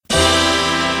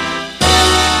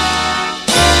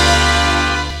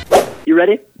You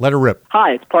ready? Let her rip.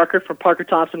 Hi, it's Parker from Parker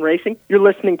Thompson Racing. You're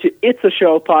listening to It's a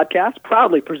Show podcast,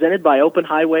 proudly presented by Open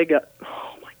Highway.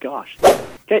 Oh my gosh.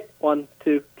 Okay, 1,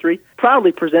 2, 3.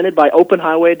 Proudly presented by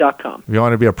OpenHighway.com. If you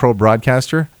want to be a pro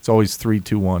broadcaster, it's always 3,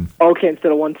 2, 1. Okay,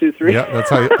 instead of 1, 2, 3. Yeah, that's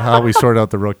how we sort out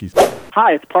the rookies.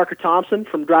 Hi, it's Parker Thompson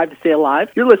from Drive to Stay Alive.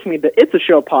 You're listening to It's a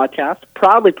Show podcast,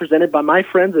 proudly presented by my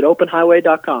friends at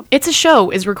OpenHighway.com. It's a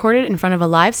Show is recorded in front of a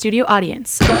live studio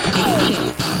audience.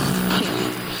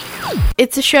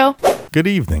 It's a Show. Good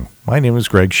evening. My name is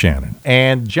Greg Shannon,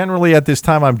 and generally at this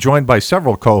time I'm joined by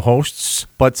several co-hosts,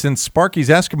 but since Sparky's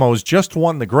Eskimos just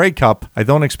won the Grey Cup, I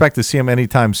don't expect to see him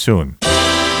anytime soon. We're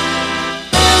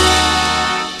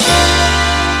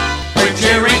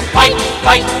cheering fight,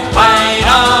 fight, fight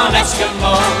on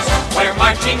Eskimos. We're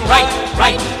marching right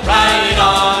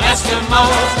on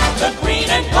Eskimos. The green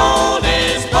and gold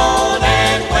is gold,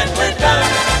 and when we're done,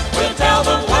 we'll tell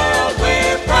the world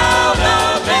we're proud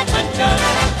of Edmonton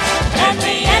and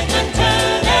the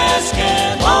Edmonton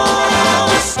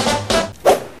Eskimos.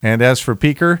 And as for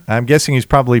Peaker, I'm guessing he's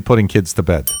probably putting kids to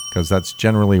bed, because that's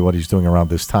generally what he's doing around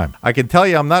this time. I can tell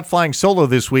you I'm not flying solo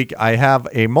this week. I have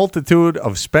a multitude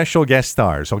of special guest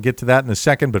stars. I'll get to that in a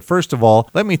second, but first of all,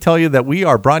 let me tell you that we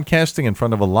are broadcasting in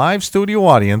front of a live studio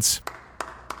audience.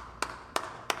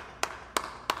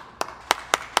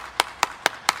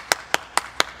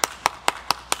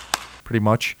 Pretty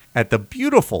much at the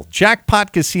beautiful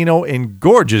Jackpot Casino in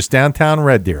gorgeous downtown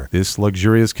Red Deer. This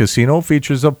luxurious casino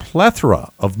features a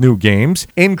plethora of new games,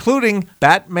 including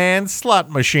Batman slot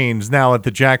machines now at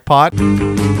the Jackpot.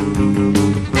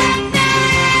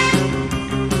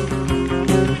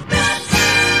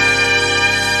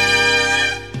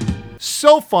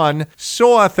 So fun,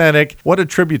 so authentic. What a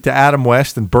tribute to Adam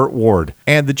West and Burt Ward.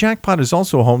 And the Jackpot is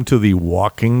also home to the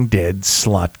Walking Dead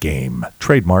slot game.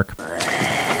 Trademark.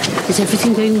 Is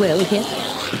everything going well here?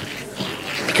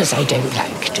 Because I don't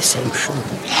like dissension.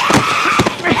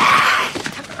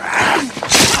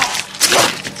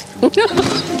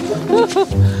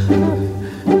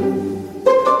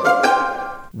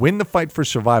 Win the fight for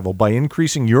survival by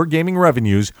increasing your gaming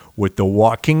revenues with the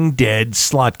Walking Dead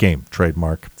slot game.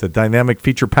 Trademark. It's a dynamic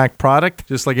feature-packed product,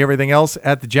 just like everything else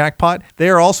at the Jackpot. They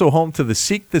are also home to the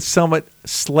Seek the Summit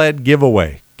sled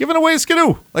giveaway. Giving away a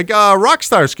Skidoo, like a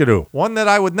Rockstar Skidoo. One that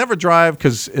I would never drive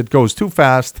because it goes too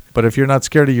fast. But if you're not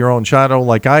scared of your own shadow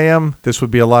like I am, this would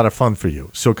be a lot of fun for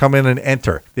you. So come in and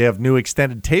enter. They have new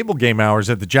extended table game hours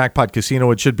at the Jackpot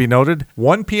Casino, it should be noted.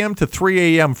 1 p.m. to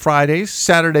 3 a.m. Fridays,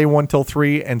 Saturday 1 till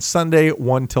 3, and Sunday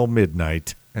 1 till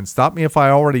midnight. And stop me if I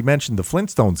already mentioned the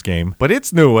Flintstones game, but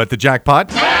it's new at the Jackpot.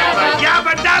 Dabba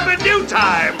yabba dabba do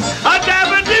time! A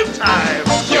dabba do time!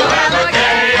 You have a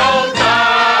gay old time.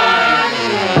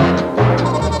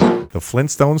 The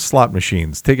Flintstones slot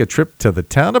machines. Take a trip to the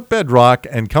town of Bedrock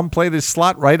and come play this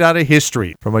slot right out of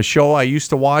history. From a show I used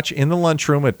to watch in the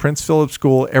lunchroom at Prince Philip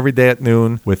School every day at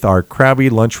noon with our crabby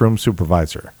lunchroom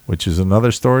supervisor, which is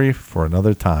another story for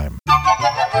another time.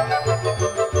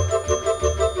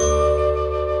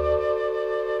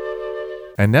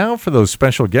 And now for those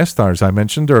special guest stars I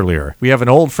mentioned earlier. We have an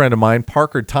old friend of mine,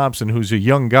 Parker Thompson, who's a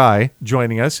young guy,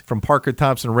 joining us from Parker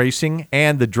Thompson Racing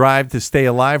and the Drive to Stay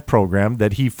Alive program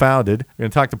that he founded. We're going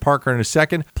to talk to Parker in a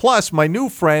second. Plus, my new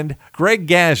friend, Greg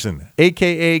Gazin,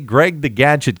 a.k.a. Greg the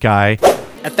Gadget Guy.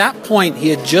 At that point, he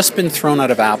had just been thrown out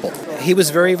of Apple. He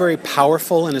was very, very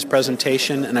powerful in his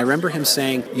presentation, and I remember him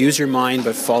saying, use your mind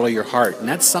but follow your heart. And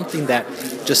that's something that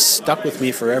just stuck with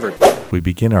me forever. We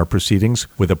begin our proceedings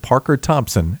with a Parker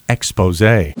Thompson expose.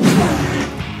 Hey,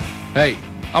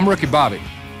 I'm Rookie Bobby.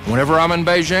 Whenever I'm in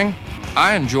Beijing,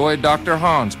 I enjoy Dr.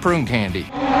 Han's prune candy.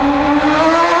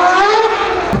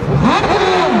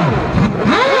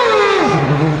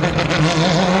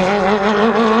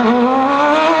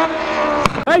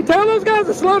 Hey, tell those guys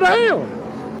to slow down.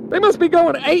 They must be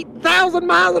going 8,000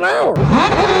 miles an hour.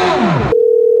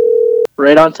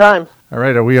 Right on time. All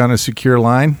right, are we on a secure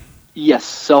line? Yes,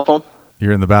 cell phone?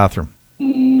 You're in the bathroom.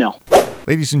 No.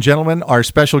 Ladies and gentlemen, our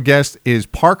special guest is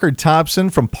Parker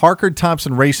Thompson from Parker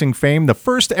Thompson Racing fame, the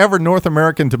first ever North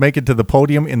American to make it to the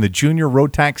podium in the junior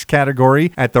Rotax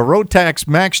category at the Rotax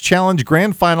Max Challenge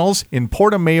Grand Finals in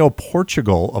Portimao,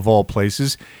 Portugal, of all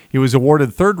places. He was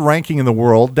awarded third ranking in the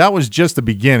world. That was just the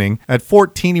beginning. At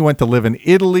 14, he went to live in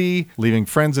Italy, leaving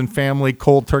friends and family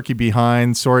cold turkey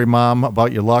behind. Sorry, Mom,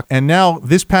 about your luck. And now,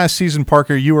 this past season,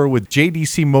 Parker, you were with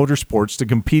JDC Motorsports to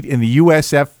compete in the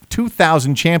USF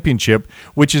 2000 Championship,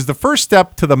 which is the first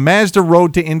step to the Mazda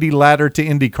Road to Indy ladder to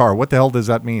IndyCar. What the hell does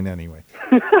that mean, anyway?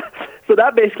 So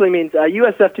that basically means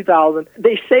USF 2000,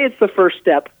 they say it's the first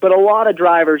step, but a lot of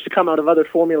drivers come out of other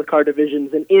Formula Car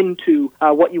divisions and into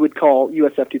what you would call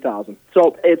USF 2000.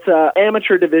 So it's an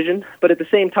amateur division, but at the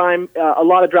same time, a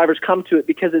lot of drivers come to it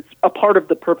because it's a part of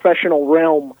the professional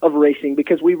realm of racing,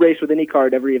 because we race with IndyCar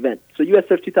at every event. So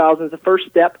USF 2000 is the first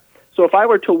step. So if I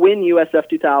were to win USF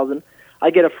 2000,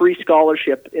 I get a free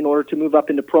scholarship in order to move up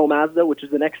into Pro Mazda, which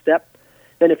is the next step.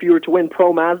 Then if you were to win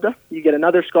Pro Mazda, you get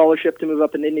another scholarship to move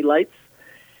up in Indy Lights.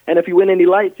 And if you win Indy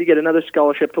Lights, you get another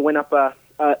scholarship to win up an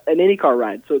IndyCar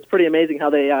ride. So it's pretty amazing how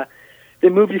they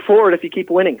move you forward if you keep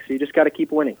winning. So you just got to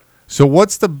keep winning. So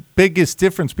what's the biggest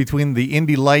difference between the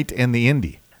Indy Light and the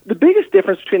Indy? The biggest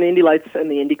difference between the Indy Lights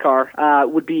and the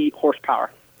IndyCar would be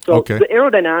horsepower. So the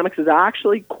aerodynamics is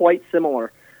actually quite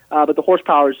similar, but the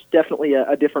horsepower is definitely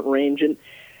a different range.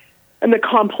 And the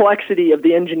complexity of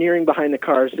the engineering behind the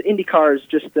cars. The IndyCar is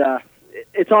just,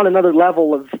 it's on another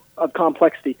level of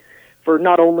complexity for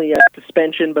not only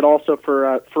suspension, but also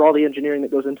for all the engineering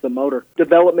that goes into the motor.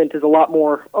 Development is a lot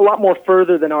more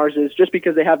further than ours is, just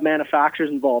because they have manufacturers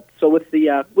involved. So with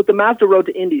the Mazda Road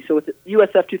to Indy, so with the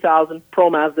USF 2000, Pro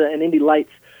Mazda, and Indy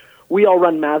Lights, we all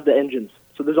run Mazda engines.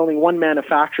 So there's only one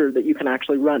manufacturer that you can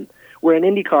actually run. Where in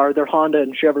IndyCar, they're Honda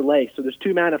and Chevrolet. So there's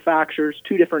two manufacturers,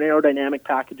 two different aerodynamic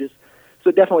packages. So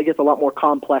it definitely gets a lot more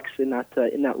complex in that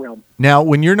realm. Now,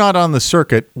 when you're not on the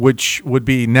circuit, which would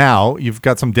be now, you've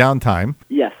got some downtime.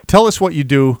 Yes. Tell us what you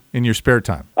do in your spare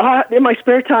time. In my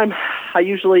spare time, I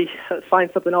usually find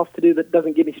something else to do that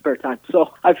doesn't give me spare time.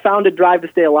 So I've founded Drive to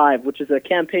Stay Alive, which is a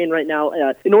campaign right now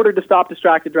in order to stop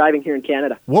distracted driving here in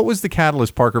Canada. What was the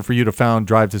catalyst, Parker, for you to found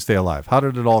Drive to Stay Alive? How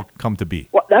did it all come to be?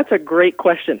 Well, that's a great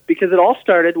question, because it all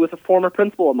started with a former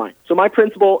principal of mine. So my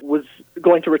principal was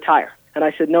going to retire. And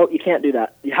I said, no, you can't do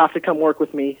that. You have to come work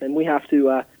with me, and we have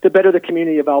to better the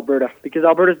community of Alberta, because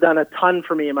Alberta's done a ton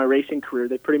for me in my racing career.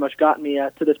 They've pretty much gotten me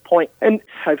to this point. And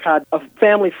I've had a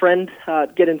family friend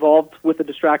get involved with a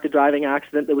distracted driving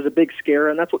accident. There was a big scare,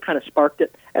 and that's what kind of sparked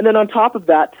it. And then on top of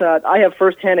that, I have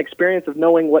firsthand experience of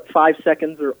knowing what 5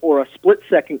 seconds or a split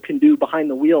second can do behind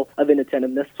the wheel of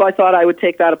inattentiveness. So I thought I would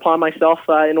take that upon myself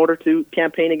in order to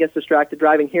campaign against distracted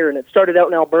driving here. And it started out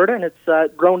in Alberta, and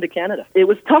it's grown to Canada. It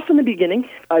was tough in the beginning.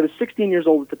 I was 16 years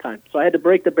old at the time, so I had to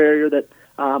break the barrier that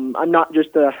I'm not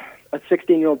just a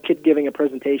 16-year-old kid giving a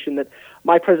presentation, that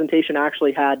my presentation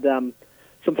actually had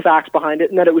some facts behind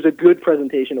it, and that it was a good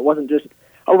presentation. It wasn't just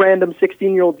a random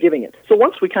 16-year-old giving it. So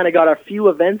once we kind of got a few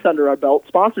events under our belt,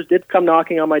 sponsors did come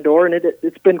knocking on my door, and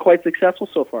it's been quite successful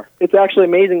so far. It's actually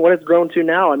amazing what it's grown to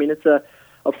now. I mean, it's a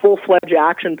full-fledged,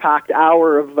 action-packed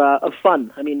hour of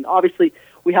fun. I mean, obviously,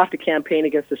 we have to campaign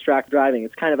against distracted driving.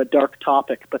 It's kind of a dark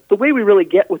topic. But the way we really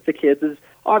get with the kids is,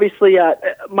 obviously,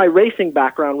 my racing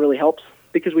background really helps,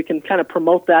 because we can kind of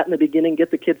promote that in the beginning,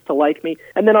 get the kids to like me.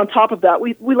 And then on top of that,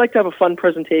 we like to have a fun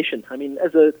presentation. I mean,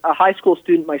 as a high school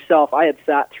student myself, I had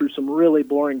sat through some really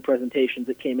boring presentations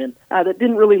that came in that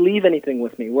didn't really leave anything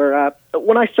with me. Where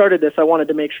when I started this, I wanted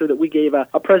to make sure that we gave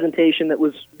a presentation that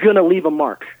was going to leave a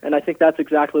mark. And I think that's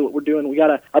exactly what we're doing. We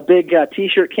got a big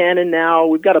T-shirt cannon now.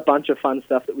 We've got a bunch of fun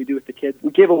stuff that we do with the kids.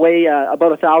 We give away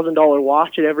about $1,000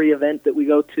 watch at every event that we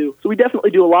go to. So we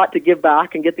definitely do a lot to give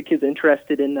back and get the kids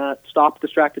interested in stop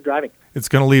distracted driving. It's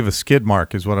going to leave a skid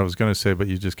mark is what I was going to say, but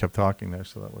you just kept talking there,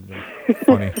 so that would be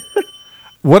funny.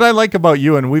 What I like about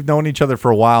you, and we've known each other for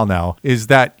a while now, is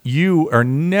that you are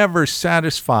never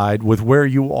satisfied with where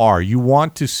you are. You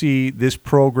want to see this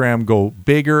program go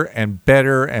bigger and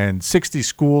better, and 60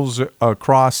 schools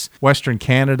across Western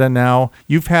Canada now.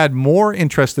 You've had more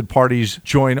interested parties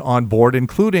join on board,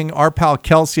 including our pal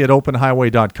Kelsey at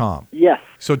openhighway.com. Yes.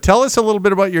 So tell us a little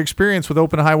bit about your experience with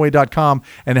openhighway.com,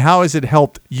 and how has it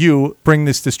helped you bring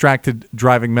this distracted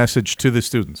driving message to the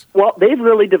students? Well, they've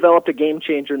really developed a game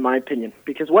changer, in my opinion,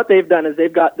 because what they've done is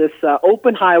they've got this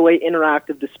open highway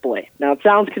interactive display. Now, it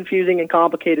sounds confusing and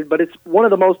complicated, but it's one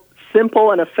of the most simple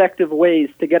and effective ways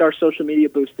to get our social media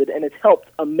boosted, and it's helped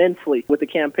immensely with the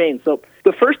campaign. So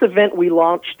the first event we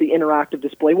launched the interactive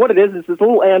display, what it is this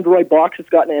little Android box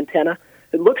that's got an antenna.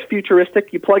 It looks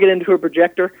futuristic. You plug it into a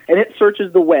projector, and it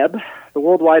searches the web, the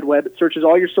World Wide Web. It searches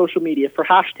all your social media for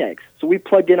hashtags. So we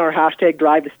plugged in our hashtag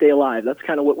Drive to Stay Alive. That's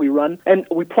kind of what we run. And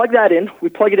we plug that in. We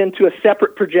plug it into a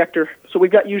separate projector. So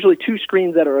we've got usually 2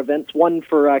 screens at our events, one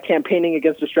for campaigning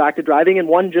against distracted driving and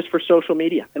one just for social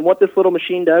media. And what this little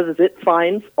machine does is it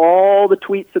finds all the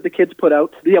tweets that the kids put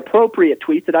out, the appropriate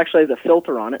tweets. It actually has a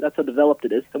filter on it. That's how developed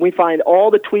it is. And we find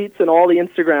all the tweets and all the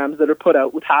Instagrams that are put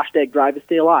out with hashtag Drive to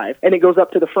Stay Alive, and it goes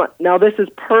up to the front. Now, this is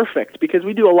perfect because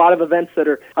we do a lot of events that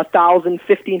are 1,000 1,000,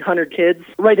 1,500 kids,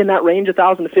 right in that range,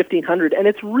 1,000 to 1,500, and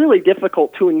it's really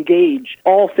difficult to engage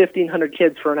all 1,500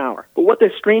 kids for an hour. But what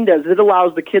this screen does is it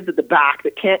allows the kids at the back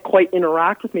that can't quite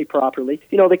interact with me properly,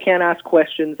 they can't ask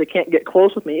questions, they can't get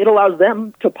close with me. It allows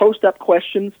them to post up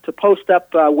questions, to post up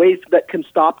ways that can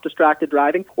stop distracted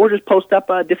driving, or just post up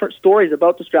different stories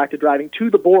about distracted driving to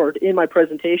the board in my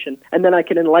presentation, and then I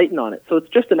can enlighten on it. So it's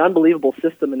just an unbelievable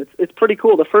system, and it's pretty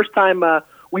cool. The first time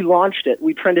we launched it,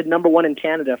 we trended #1 in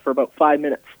Canada for about 5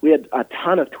 minutes. We had a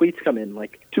ton of tweets come in,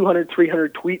 like 200,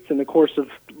 300 tweets in the course of,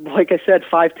 like I said,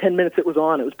 5-10 minutes it was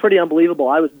on. It was pretty unbelievable.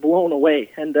 I was blown away.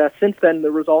 And since then,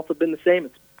 the results have been the same.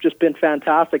 It's just been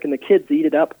fantastic, and the kids eat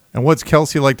it up. And what's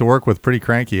Kelsey like to work with? Pretty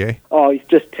cranky, eh? Oh, he's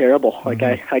just terrible. Like,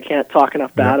 I can't talk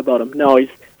enough bad about him. No, he's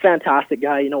fantastic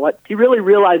guy. You know what? He really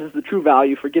realizes the true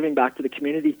value for giving back to the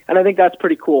community, and I think that's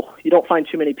pretty cool. You don't find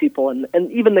too many people, and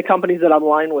even the companies that I'm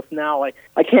aligned with now,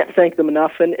 I can't thank them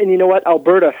enough. And you know what?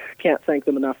 Alberta can't thank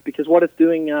them enough, because what it's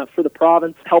doing for the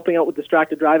province, helping out with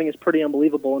distracted driving, is pretty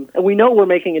unbelievable. And we know we're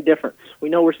making a difference. We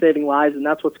know we're saving lives, and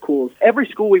that's what's cool. Is every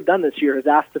school we've done this year has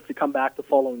asked us to come back the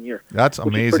following year. That's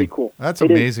amazing. Which is pretty cool. That's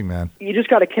amazing, man. You just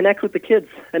got to connect with the kids,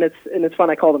 and it's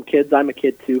fun. I call them kids. I'm a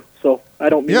kid too, so I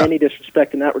don't mean any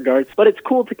disrespect in that regards. But it's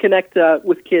cool to connect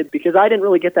with kids, because I didn't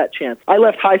really get that chance. I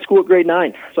left high school at grade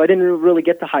 9, so I didn't really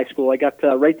get to high school. I got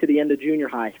right to the end of junior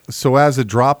high. So as a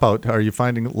dropout, are you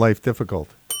finding life difficult?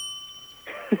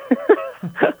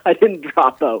 I didn't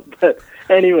drop out, but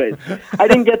anyways, I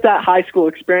didn't get that high school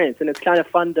experience, and it's kind of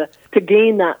fun to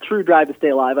gain that through Drive to Stay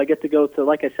Alive. I get to go to,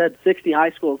 like I said, 60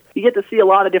 high schools. You get to see a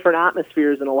lot of different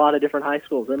atmospheres in a lot of different high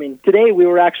schools. I mean, today we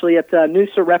were actually at New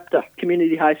Sarepta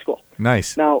Community High School.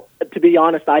 Nice. Now, to be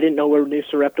honest, I didn't know where New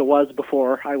Sarepta was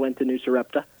before I went to New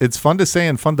Sarepta. It's fun to say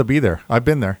and fun to be there. I've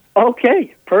been there.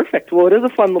 Okay, perfect. Well, it is a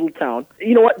fun little town.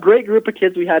 You know what? Great group of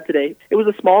kids we had today. It was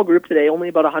a small group today, only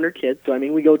about 100 kids. So, I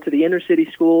mean, we go to the inner city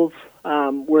schools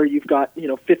where you've got,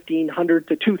 1,500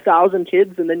 to 2,000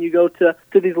 kids, and then you go to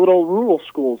these little rural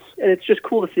schools. And it's just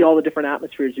cool to see all the different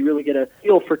atmospheres. You really get a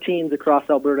feel for teens across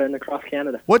Alberta and across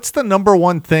Canada. What's the number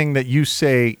one thing that you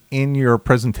say in your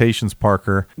presentations,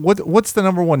 Parker? What's the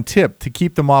number one tip to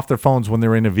keep them off their phones when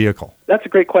they're in a vehicle? That's a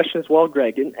great question as well,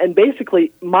 Greg. And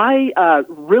basically, my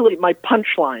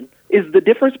punchline is the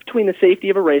difference between the safety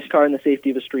of a race car and the safety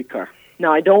of a street car.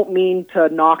 Now, I don't mean to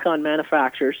knock on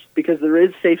manufacturers, because there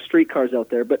is safe street cars out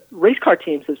there, but race car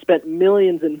teams have spent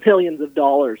millions and millions of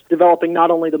dollars developing not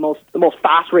only the most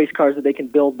fast race cars that they can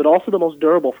build, but also the most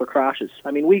durable for crashes. I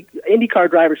mean,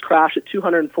 IndyCar drivers crash at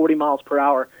 240 miles per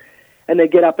hour, and they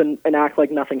get up and act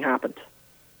like nothing happened.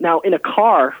 Now, in a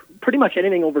car, pretty much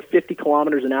anything over 50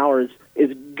 kilometers an hour is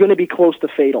going to be close to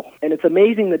fatal. And it's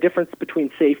amazing the difference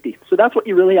between safety. So that's what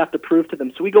you really have to prove to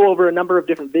them. So we go over a number of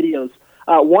different videos.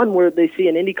 One where they see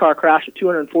an IndyCar crash at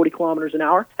 240 kilometers an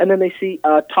hour, and then they see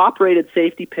a top-rated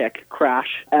safety pick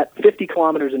crash at 50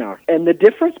 kilometers an hour. And the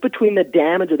difference between the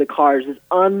damage of the cars is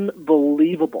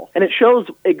unbelievable. And it shows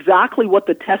exactly what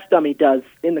the test dummy does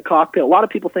in the cockpit. A lot of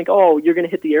people think, oh, you're going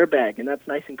to hit the airbag, and that's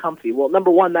nice and comfy. Well,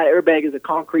 number one, that airbag is a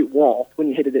concrete wall when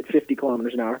you hit it at 50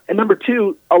 kilometers an hour. And number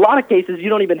two, a lot of cases, you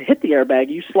don't even hit the airbag.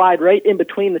 You slide right in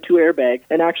between the two airbags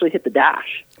and actually hit the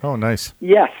dash. Oh, nice.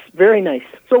 Yes, very nice.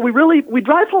 So we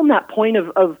drive home that point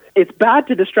of it's bad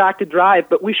to distracted drive,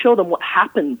 but we show them what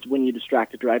happens when you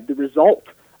distracted drive, the result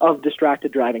of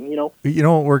distracted driving, You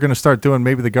know what we're going to start doing?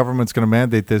 Maybe the government's going to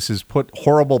mandate this, is put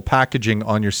horrible packaging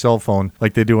on your cell phone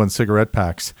like they do on cigarette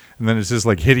packs. And then it's just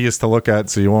like hideous to look at,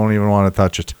 so you won't even want to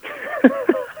touch it.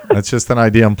 That's just an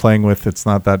idea I'm playing with. It's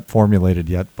not that formulated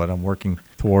yet, but I'm working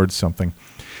towards something.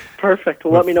 Perfect.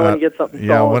 Well, let me know when you get something solid.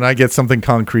 Yeah, when I get something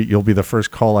concrete, you'll be the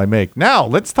first call I make. Now,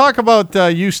 let's talk about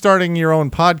you starting your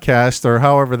own podcast, or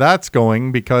however that's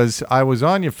going, because I was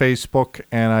on your Facebook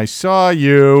and I saw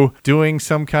you doing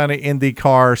some kind of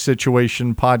IndyCar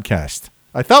situation podcast.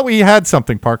 I thought we had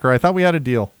something, Parker. I thought we had a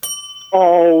deal.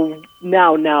 Oh,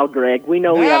 now, Greg. We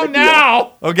know we have a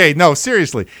deal. Okay, no,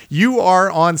 seriously. You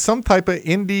are on some type of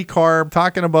IndyCar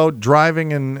talking about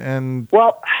driving and...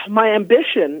 Well, my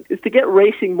ambition is to get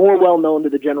racing more well-known to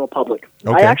the general public.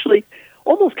 Okay. I actually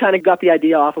almost kind of got the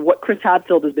idea off of what Chris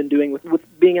Hadfield has been doing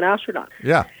with being an astronaut.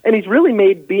 Yeah. And he's really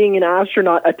made being an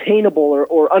astronaut attainable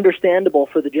or understandable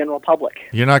for the general public.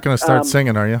 You're not going to start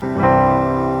singing, are you?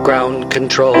 Ground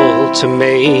control to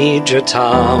Major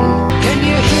Tom. Can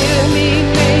you hear me,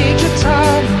 Major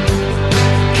Tom?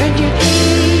 Can you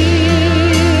hear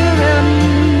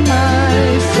am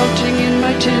I floating in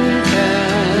my tin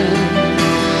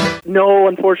can? No,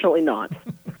 unfortunately not.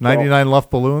 99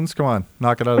 Luft balloons? Come on,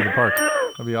 knock it out of the park.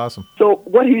 That'd be awesome. So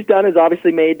what he's done is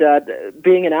obviously made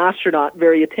being an astronaut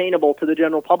very attainable to the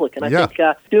general public. And I think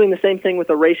doing the same thing with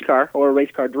a race car or a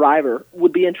race car driver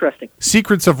would be interesting.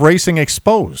 Secrets of Racing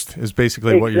Exposed is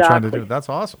basically what you're trying to do. That's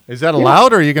awesome. Is that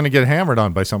allowed, or are you going to get hammered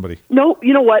on by somebody? No,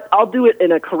 you know what? I'll do it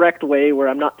in a correct way where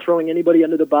I'm not throwing anybody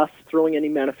under the bus, throwing any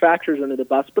manufacturers under the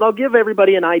bus, but I'll give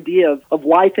everybody an idea of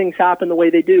why things happen the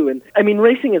way they do. And I mean,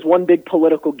 racing is one big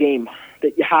political game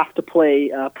that you have to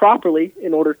play properly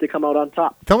in order to come out on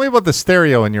top. Tell me about the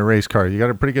stereo in your race car. You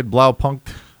got a pretty good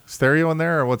Blaupunkt stereo in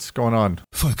there, or what's going on?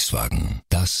 Volkswagen,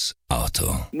 das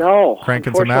Auto. No.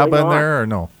 Cranking some ABBA in there, or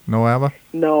no? No ABBA?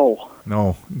 No.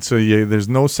 No. So there's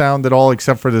no sound at all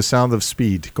except for the sound of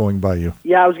speed going by you.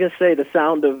 Yeah, I was going to say the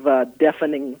sound of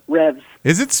deafening revs.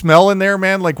 Is it smell in there,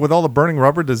 man? Like with all the burning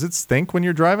rubber, does it stink when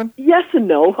you're driving? Yes and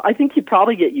no. I think you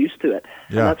probably get used to it.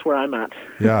 Yeah. And that's where I'm at.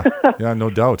 Yeah,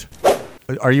 no doubt.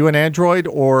 Are you an Android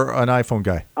or an iPhone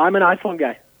guy? I'm an iPhone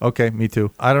guy. Okay, me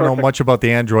too. I don't know much about the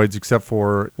Androids except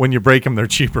for when you break them, they're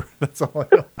cheaper. That's all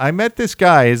I know. I met this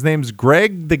guy. His name's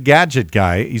Greg the Gadget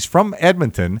Guy. He's from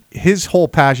Edmonton. His whole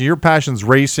passion, your passion's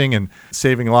racing and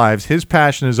saving lives. His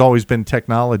passion has always been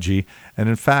technology. And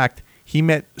in fact, he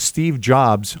met Steve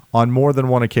Jobs on more than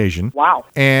one occasion. Wow.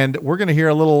 And we're going to hear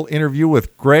a little interview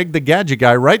with Greg the Gadget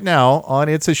Guy right now on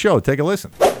It's a Show. Take a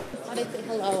listen.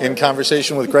 In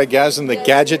conversation with Greg Gazin, the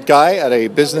Gadget Guy, at a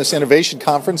business innovation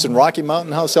conference in Rocky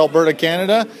Mountain House, Alberta,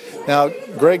 Canada. Now,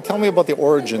 Greg, tell me about the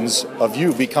origins of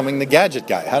you becoming the Gadget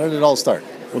Guy. How did it all start?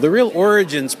 Well, the real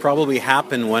origins probably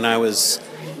happened when I was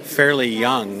fairly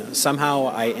young. Somehow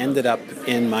I ended up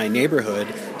in my neighborhood.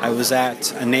 I was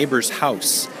at a neighbor's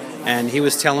house, and he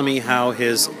was telling me how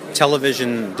his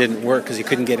television didn't work because he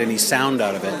couldn't get any sound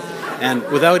out of it. And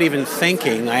without even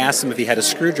thinking, I asked him if he had a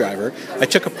screwdriver. I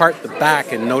took apart the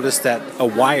back and noticed that a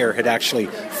wire had actually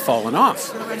fallen off.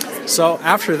 So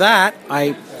after that,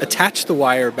 I attached the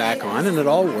wire back on, and it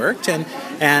all worked. And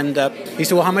he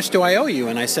said, well, how much do I owe you?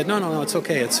 And I said, no, it's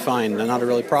okay, it's fine, not a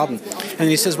really problem. And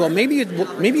he says, well, maybe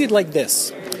you'd like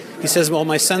this. He says, well,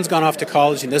 my son's gone off to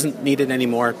college, he doesn't need it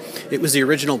anymore. It was the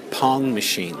original Pong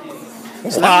machine.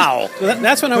 Wow.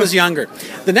 That's when I was younger.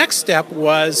 The next step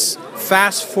was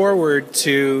fast forward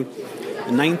to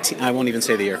I won't even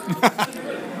say the year.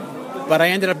 But I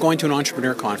ended up going to an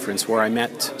entrepreneur conference where I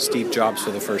met Steve Jobs for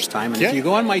the first time. And if you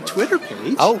go on my Twitter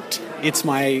page, it's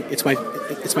my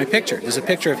picture. There's a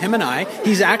picture of him and I.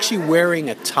 He's actually wearing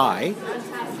a tie.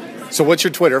 So what's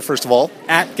your Twitter, first of all?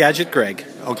 At Gadget Greg.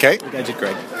 Okay. Gadget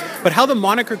Greg. But how the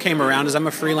moniker came around is I'm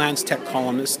a freelance tech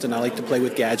columnist, and I like to play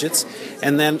with gadgets.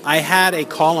 And then I had a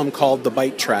column called The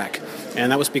Byte Track,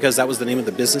 and that was because that was the name of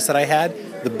the business that I had.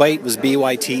 The Byte was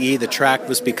B-Y-T-E. The track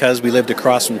was because we lived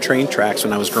across from train tracks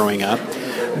when I was growing up.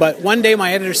 But one day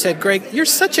my editor said, Greg, you're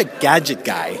such a gadget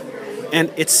guy.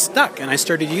 And it stuck, and I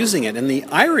started using it. And the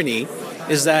irony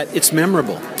is that it's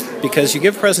memorable. Because you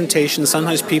give presentations,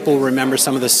 sometimes people remember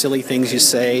some of the silly things you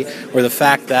say, or the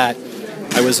fact that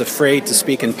I was afraid to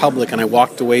speak in public and I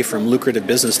walked away from lucrative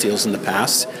business deals in the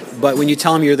past. But when you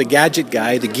tell them you're the gadget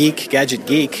guy, the geek, gadget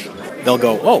geek, they'll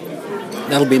go, oh,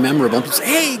 that'll be memorable. And people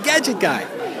say, hey, gadget guy.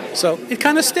 So it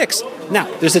kind of sticks. Now,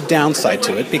 there's a downside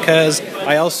to it because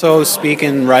I also speak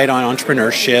and write on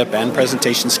entrepreneurship and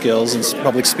presentation skills and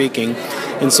public speaking.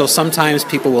 And so sometimes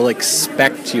people will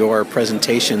expect your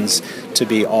presentations to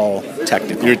be all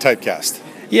technical. You're typecast.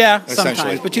 Yeah,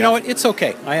 sometimes. But you know what? It's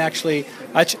okay. I actually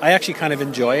kind of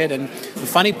enjoy it. And the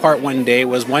funny part one day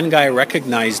was one guy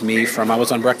recognized me I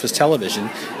was on breakfast television,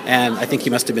 and I think he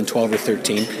must have been 12 or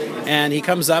 13. And he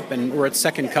comes up, and we're at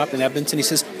Second Cup in Edmonton. He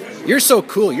says, you're so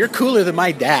cool. You're cooler than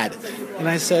my dad. And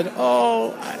I said,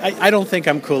 oh, I don't think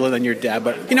I'm cooler than your dad.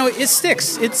 But, you know, it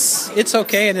sticks. It's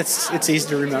okay, and it's easy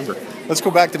to remember. Let's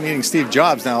go back to meeting Steve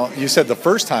Jobs. Now, you said the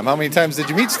first time. How many times did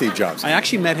you meet Steve Jobs? I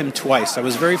actually met him twice. I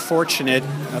was very fortunate.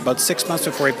 About 6 months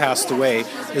before he passed away,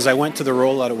 is I went to the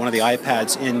rollout of one of the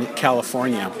iPads in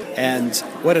California. And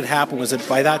what had happened was that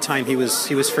by that time he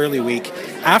was fairly weak.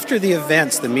 After the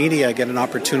events, the media get an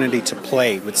opportunity to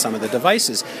play with some of the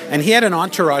devices. And he had an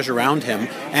entourage around him.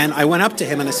 And I went up to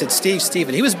him and I said, Steve.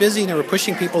 And he was busy and they were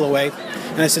pushing people away.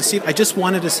 And I said, Steve, I just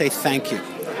wanted to say thank you.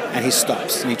 And he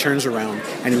stops and he turns around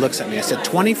and he looks at me. I said,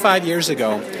 25 years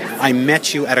ago, I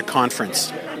met you at a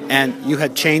conference and you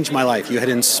had changed my life. You had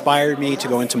inspired me to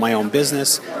go into my own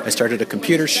business. I started a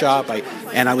computer shop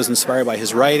and I was inspired by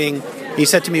his writing. He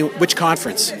said to me, which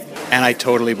conference? And I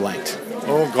totally blanked.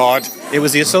 Oh, God. It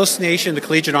was the Association of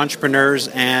Collegiate Entrepreneurs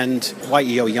and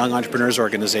YEO, Young Entrepreneurs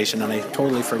Organization, and I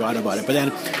totally forgot about it. But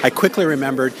then I quickly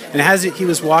remembered, and as he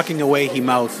was walking away, he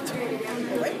mouthed,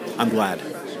 I'm glad.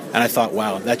 And I thought,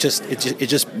 wow, it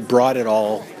just brought it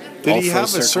all Did he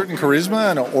have a certain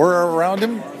charisma and an aura around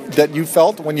him that you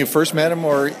felt when you first met him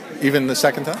or even the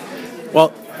second time?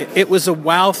 Well, it was a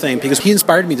wow thing because he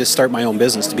inspired me to start my own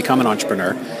business, to become an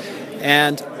entrepreneur.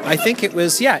 And I think it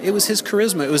was his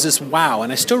charisma. It was this wow.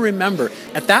 And I still remember,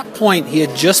 at that point, he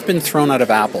had just been thrown out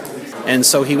of Apple. And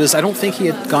so I don't think he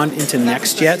had gone into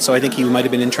Next yet, so I think he might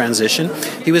have been in transition.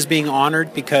 He was being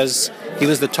honored because he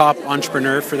was the top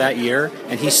entrepreneur for that year,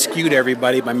 and he skewed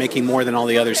everybody by making more than all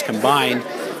the others combined.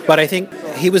 But I think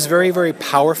he was very, very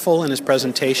powerful in his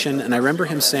presentation, and I remember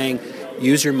him saying,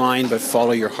 use your mind but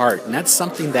follow your heart. And that's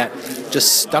something that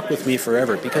just stuck with me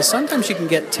forever, because sometimes you can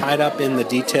get tied up in the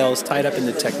details, tied up in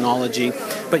the technology,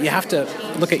 but you have to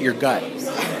look at your gut.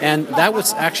 And that's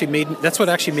what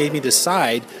actually made me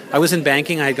decide. I was in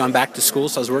banking. I had gone back to school,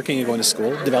 so I was working and going to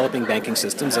school, developing banking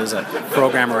systems. I was a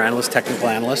programmer analyst, technical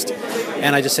analyst.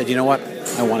 And I just said, you know what?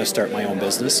 I want to start my own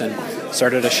business, and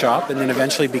started a shop, and then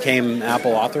eventually became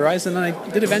Apple authorized, and then I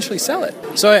did eventually sell it.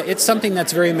 So it's something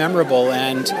that's very memorable.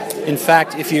 And in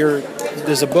fact,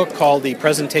 there's a book called The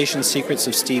Presentation Secrets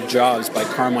of Steve Jobs by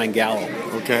Carmine Gallo.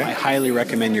 Okay. I highly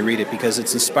recommend you read it because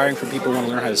it's inspiring for people who want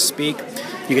to learn how to speak.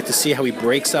 You get to see how he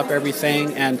breaks up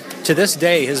everything, and to this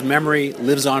day, his memory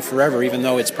lives on forever, even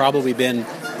though it's probably been,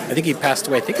 I think he passed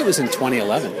away, I think it was in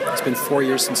 2011. It's been 4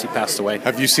 years since he passed away.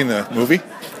 Have you seen the movie?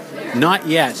 Not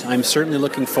yet. I'm certainly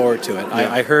looking forward to it.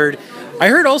 Yeah. I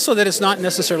heard also that it's not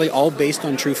necessarily all based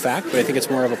on true fact, but I think it's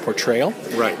more of a portrayal.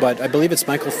 Right. But I believe it's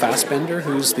Michael Fassbender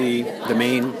who's the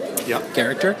main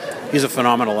character. He's a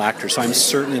phenomenal actor, so I'm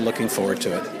certainly looking forward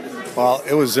to it. Well,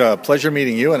 it was a pleasure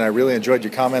meeting you, and I really enjoyed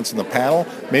your comments in the panel.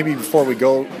 Maybe before we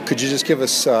go, could you just give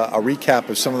us a recap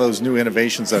of some of those new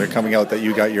innovations that are coming out that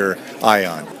you got your eye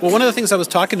on? Well, one of the things I was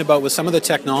talking about was some of the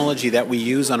technology that we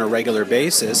use on a regular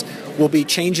basis will be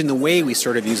changing the way we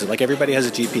sort of use it. Like everybody has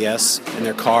a GPS in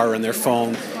their car or in their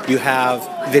phone. You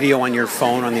have video on your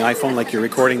phone, on the iPhone, like you're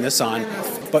recording this on.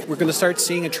 But we're going to start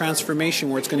seeing a transformation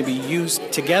where it's going to be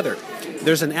used together.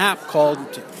 There's an app called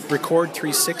Record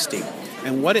 360.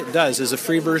 And what it does is a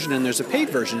free version and there's a paid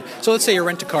version. So let's say you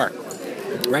rent a car,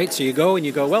 right? So you go,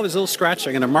 well, there's a little scratch.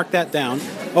 I'm going to mark that down.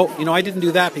 Oh, I didn't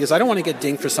do that because I don't want to get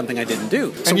dinged for something I didn't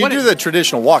do. So and you do the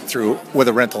traditional walkthrough with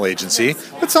a rental agency,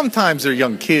 but sometimes they're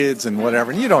young kids and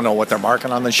whatever, and you don't know what they're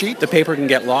marking on the sheet. The paper can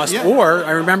get lost. Yeah. Or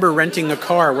I remember renting a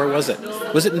car. Where was it?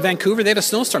 Was it in Vancouver? They had a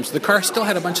snowstorm, so the car still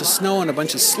had a bunch of snow and a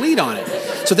bunch of sleet on it.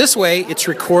 So this way, it's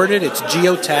recorded, it's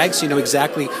geotagged, so you know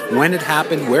exactly when it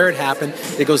happened, where it happened.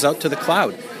 It goes out to the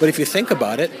cloud. But if you think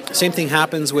about it, same thing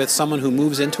happens with someone who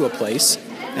moves into a place,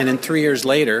 and then 3 years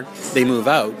later, they move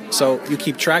out. So you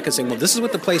keep track and saying, well, this is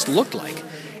what the place looked like.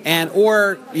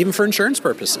 Or even for insurance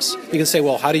purposes. You can say,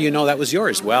 well, how do you know that was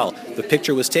yours? Well, the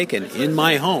picture was taken in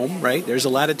my home, right? There's a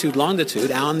latitude,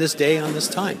 longitude on this day, on this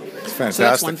time. It's fantastic. So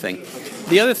that's one thing.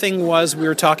 The other thing was we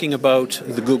were talking about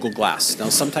the Google Glass. Now,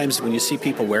 sometimes when you see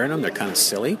people wearing them, they're kind of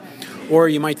silly. Or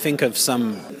you might think of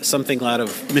something out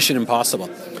of Mission Impossible.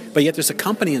 But yet there's a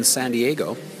company in San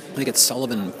Diego, I think it's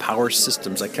Sullivan Power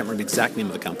Systems, I can't remember the exact name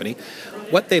of the company.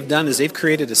 What they've done is they've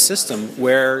created a system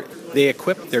where they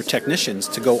equip their technicians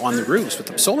to go on the roofs with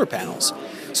the solar panels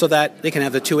so that they can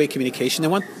have the two-way communication. They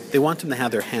want them to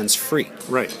have their hands free.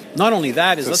 Right. Not only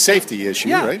that is... It's a safety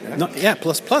issue, right?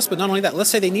 Plus, but not only that, let's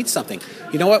say they need something.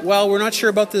 You know what? Well, we're not sure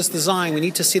about this design. We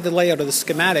need to see the layout of the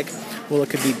schematic. Well, it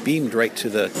could be beamed right to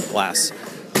the glass.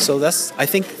 So I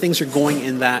think things are going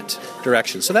in that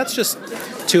direction. So that's just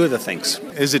two of the things.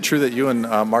 Is it true that you and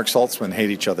Mark Saltzman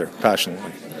hate each other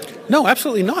passionately? No,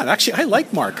 absolutely not. Actually, I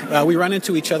like Mark. We run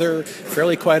into each other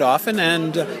fairly quite often.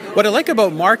 And what I like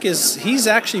about Mark is he's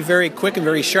actually very quick and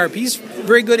very sharp. He's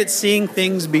very good at seeing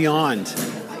things beyond.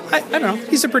 I don't know.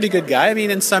 He's a pretty good guy. I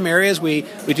mean, in some areas we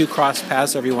do cross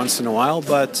paths every once in a while.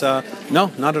 But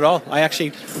no, not at all. I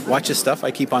actually watch his stuff.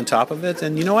 I keep on top of it.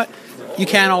 And you know what? You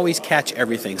can't always catch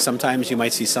everything. Sometimes you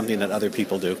might see something that other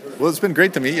people do. Well, it's been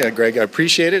great to meet you, Greg. I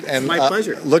appreciate it. And my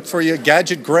pleasure. Look for you,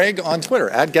 Gadget Greg, on Twitter,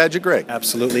 @GadgetGreg.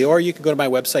 Absolutely. Or you can go to my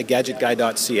website,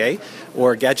 gadgetguy.ca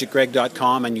or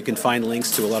gadgetgreg.com, and you can find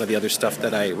links to a lot of the other stuff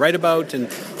that I write about. And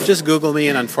just Google me,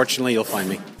 and unfortunately, you'll find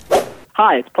me.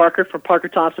 Hi, it's Parker from Parker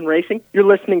Thompson Racing. You're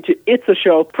listening to It's a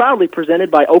Show, proudly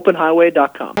presented by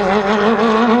OpenHighway.com.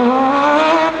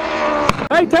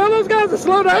 Hey, tell those guys to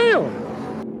slow down.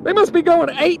 They must be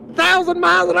going 8,000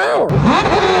 miles an hour.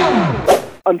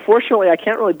 Unfortunately, I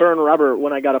can't really burn rubber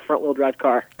when I got a front-wheel drive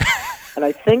car, and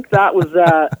I think that was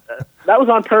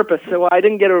on purpose. So I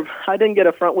didn't get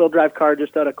a front-wheel drive car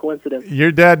just out of coincidence.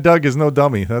 Your dad, Doug, is no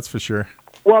dummy. That's for sure.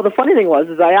 Well, the funny thing was,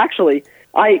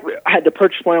 I had to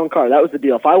purchase my own car. That was the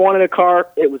deal. If I wanted a car,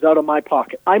 it was out of my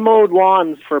pocket. I mowed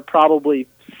lawns for probably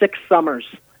 6 summers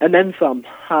and then some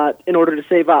in order to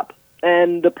save up.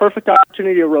 And the perfect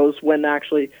opportunity arose when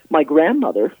actually my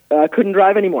grandmother couldn't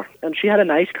drive anymore. And she had a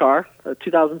nice car, a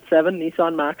 2007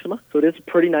 Nissan Maxima. So it is a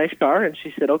pretty nice car. And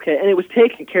she said, okay. And it was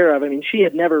taken care of. I mean, she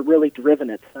had never really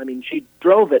driven it. I mean, she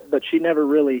drove it, but she never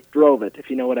really drove it, if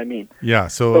you know what I mean. Yeah,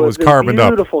 so it was carboned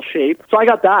up. Beautiful shape. So I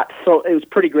got that. So it was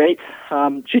pretty great.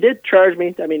 She did charge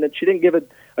me. I mean, she didn't give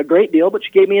a great deal, but she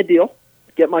gave me a deal.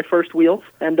 Get my first wheels,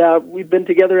 and we've been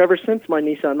together ever since, my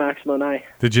Nissan Maxima and I.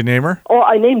 Did you name her? Oh,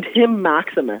 I named him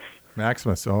Maximus.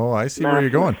 Maximus. Oh, I see where you're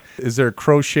going. Is there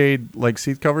crocheted like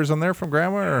seat covers on there from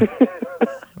Grandma? Or?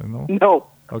 No.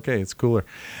 Okay, it's cooler.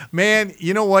 Man,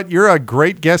 you know what? You're a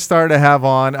great guest star to have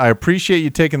on. I appreciate you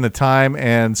taking the time,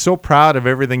 and so proud of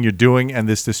everything you're doing and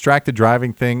this distracted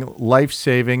driving thing,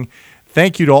 life-saving.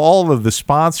 Thank you to all of the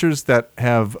sponsors that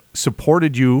have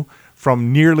supported you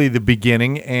from nearly the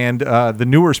beginning, and the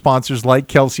newer sponsors like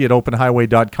Kelsey at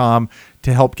openhighway.com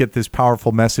to help get this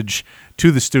powerful message to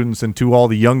the students and to all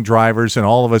the young drivers, and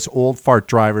all of us old fart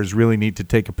drivers really need to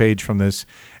take a page from this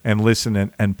and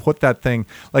listen and put that thing.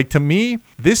 Like, to me,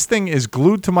 this thing is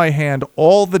glued to my hand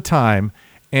all the time.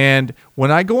 And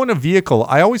when I go in a vehicle,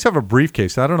 I always have a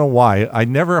briefcase. I don't know why. I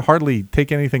never hardly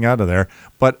take anything out of there.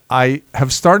 But I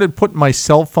have started putting my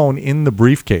cell phone in the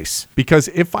briefcase, because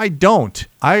if I don't,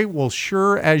 I will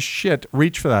sure as shit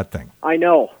reach for that thing. I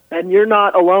know. And you're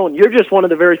not alone. You're just one of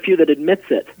the very few that admits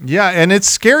it. Yeah, and it's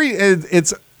scary.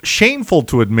 It's shameful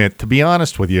to admit, to be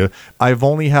honest with you. I've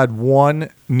only had one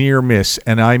near miss,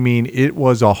 and I mean, it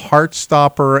was a heart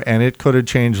stopper, and it could have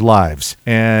changed lives.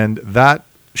 And that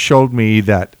showed me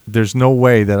that there's no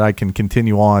way that I can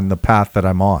continue on the path that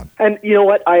I'm on. And you know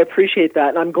what? I appreciate that.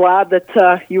 And I'm glad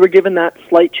that you were given that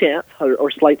slight chance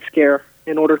or slight scare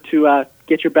in order to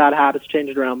get your bad habits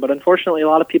changed around. But unfortunately, a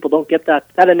lot of people don't get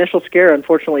that initial scare.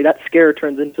 Unfortunately, that scare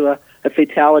turns into a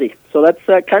fatality. So that's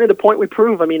kind of the point we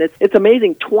prove. I mean, it's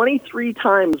amazing. 23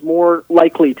 times more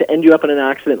likely to end you up in an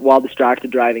accident while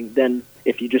distracted driving than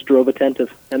if you just drove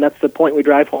attentive. And that's the point we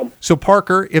drive home. So,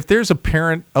 Parker, if there's a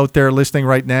parent out there listening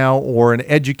right now, or an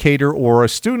educator or a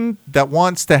student that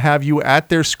wants to have you at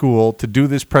their school to do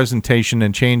this presentation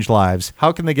and change lives,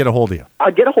 how can they get a hold of you?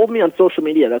 Get a hold of me on social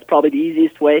media. That's probably the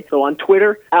easiest way. So on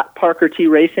Twitter, at Parker T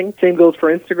Racing. Same goes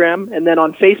for Instagram. And then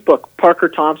on Facebook, Parker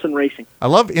Thompson Racing. I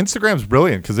love Instagram's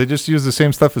brilliant because they just use the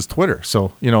same stuff as Twitter.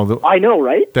 So, you know. I know,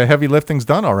 right? The heavy lifting's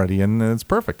done already, and it's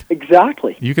perfect.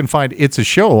 Exactly. You can find It's a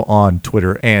Show on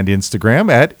Twitter and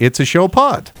Instagram at It's a Show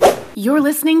Pod. You're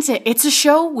listening to It's a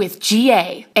Show with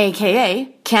GA,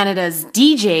 a.k.a. Canada's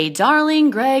DJ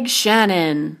darling Greg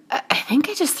Shannon. I think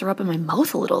I just threw up in my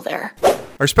mouth a little there.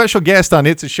 Our special guest on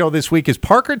It's a Show this week is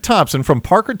Parker Thompson from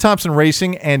Parker Thompson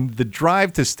Racing and the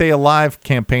Drive to Stay Alive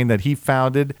campaign that he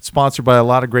founded, sponsored by a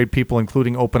lot of great people,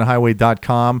 including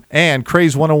openhighway.com and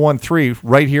Craze 1013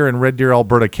 right here in Red Deer,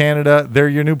 Alberta, Canada. They're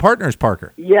your new partners,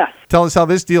 Parker. Yes. Tell us how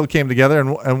this deal came together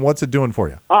and what's it doing for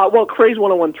you? Well, Craze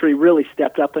 1013 really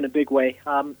stepped up in a big way.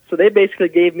 So they basically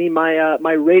gave me my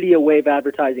my radio wave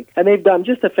advertising, and they've done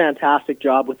just a fantastic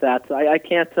job with that. I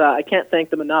can't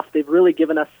thank them enough. They've really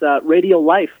given us radio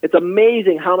life. It's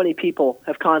amazing how many people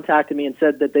have contacted me and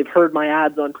said that they've heard my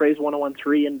ads on Craze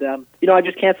 1013, and I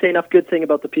just can't say enough good thing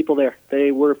about the people there.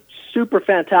 They were super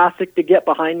fantastic to get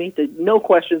behind me. No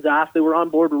questions asked. They were on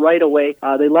board right away.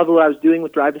 They loved what I was doing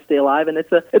with Drive to Stay Alive, and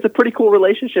it's a pretty cool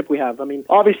relationship we have. I mean,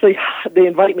 obviously, they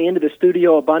invite me into the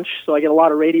studio a bunch, so I get a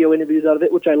lot of radio interviews out of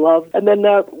it, which I love. And then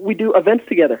we do events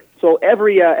together. So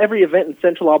every event in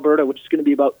Central Alberta, which is going to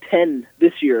be about 10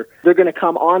 this year, they're going to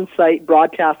come on site,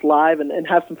 broadcast live, and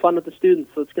have some fun with the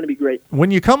students. So it's going to be great. When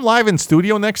you come live in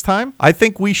studio next time, I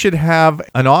think we should have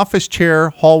an office chair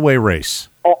hallway race.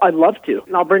 Oh, I'd love to.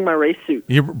 And I'll bring my race suit.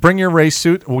 You bring your race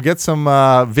suit. We'll get some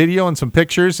video and some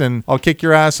pictures, and I'll kick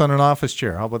your ass on an office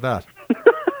chair. How about that?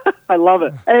 I love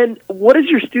it. And what is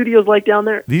your studios like down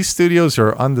there? These studios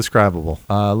are undescribable.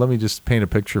 Let me just paint a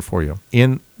picture for you.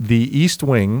 In the east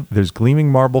wing, there's gleaming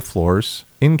marble floors,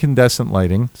 incandescent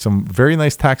lighting, some very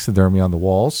nice taxidermy on the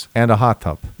walls, and a hot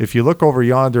tub. If you look over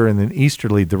yonder in an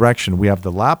easterly direction, we have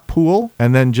the lap pool,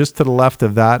 and then just to the left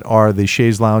of that are the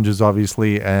chaise lounges,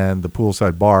 obviously, and the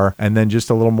poolside bar. And then just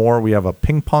a little more, we have a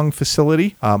ping pong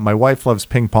facility. My wife loves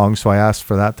ping pong, so I asked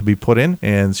for that to be put in,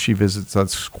 and she visits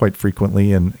us quite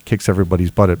frequently and kicks everybody's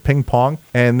butt at ping pong.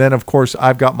 And then, of course,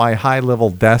 I've got my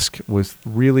high-level desk with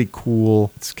really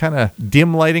cool, it's kind of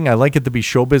dim lighting. I like it to be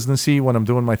show businessy when I'm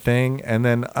doing my thing. And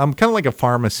then I'm kind of like a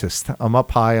pharmacist. I'm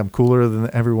up high. I'm cooler than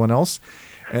everyone else.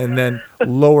 And then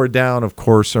lower down, of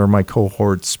course, are my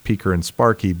cohorts, Peaker and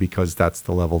Sparky, because that's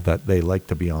the level that they like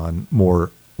to be on,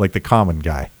 more like the common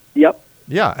guy. Yep.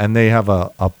 Yeah, and they have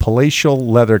a palatial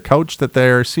leather couch that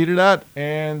they're seated at.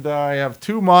 And I have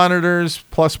 2 monitors,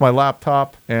 plus my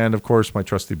laptop, and, of course, my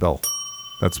trusty bell.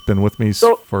 That's been with me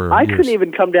for I years. couldn't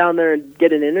even come down there and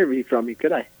get an interview from you,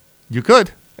 could I? You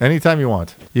could. Anytime you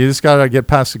want. You just got to get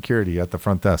past security at the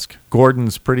front desk.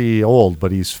 Gordon's pretty old,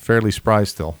 but he's fairly spry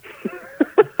still.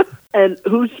 And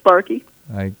who's Sparky?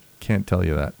 I can't tell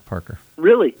you that, Parker.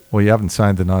 Really? Well, you haven't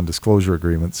signed the non-disclosure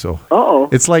agreement, so... Uh-oh.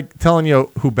 It's like telling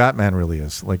you who Batman really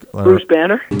is. Like Bruce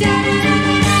Banner?